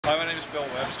is Bill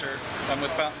Webster. I'm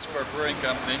with Fountain Square Brewing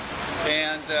Company,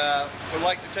 and what I'd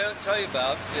like to tell you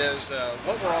about is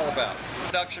what we're all about.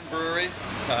 Production brewery.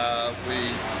 We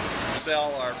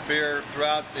sell our beer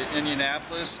throughout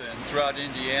Indianapolis and throughout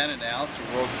Indiana now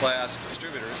through world-class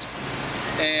distributors,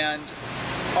 and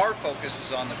our focus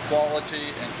is on the quality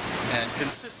and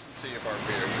consistency of our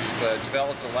beer. We've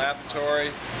developed a laboratory.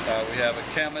 We have a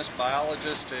chemist,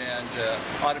 biologist, and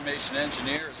automation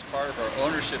engineer as part of our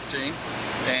ownership team,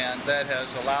 and that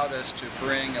has allowed us to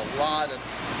bring a lot of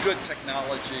good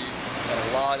technology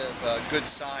and a lot of good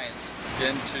science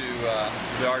into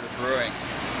the art of brewing.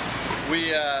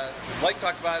 We like to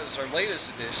talk about it as our latest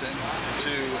addition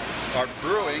to our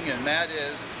brewing, and that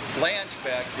is Blanche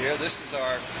back here. This is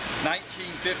our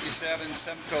 1957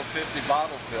 Semco 50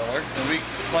 bottle filler, and we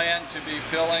plan to be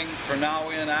filling from now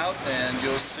in out, and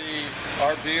you'll see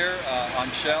our beer on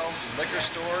shelves in liquor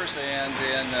stores and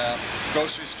in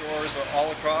grocery stores all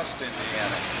across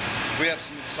Indiana. We have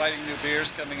some exciting new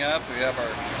beers coming up. We have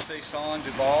our Saison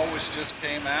Duval, which just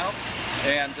came out,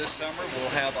 and this summer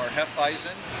we'll have our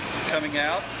Hefeweizen coming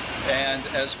out, and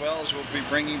as well as we'll be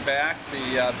bringing back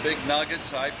the Big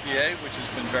Nuggets IPA, which has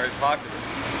been very popular,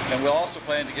 and we'll also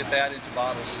plan to get that into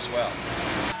bottles as well.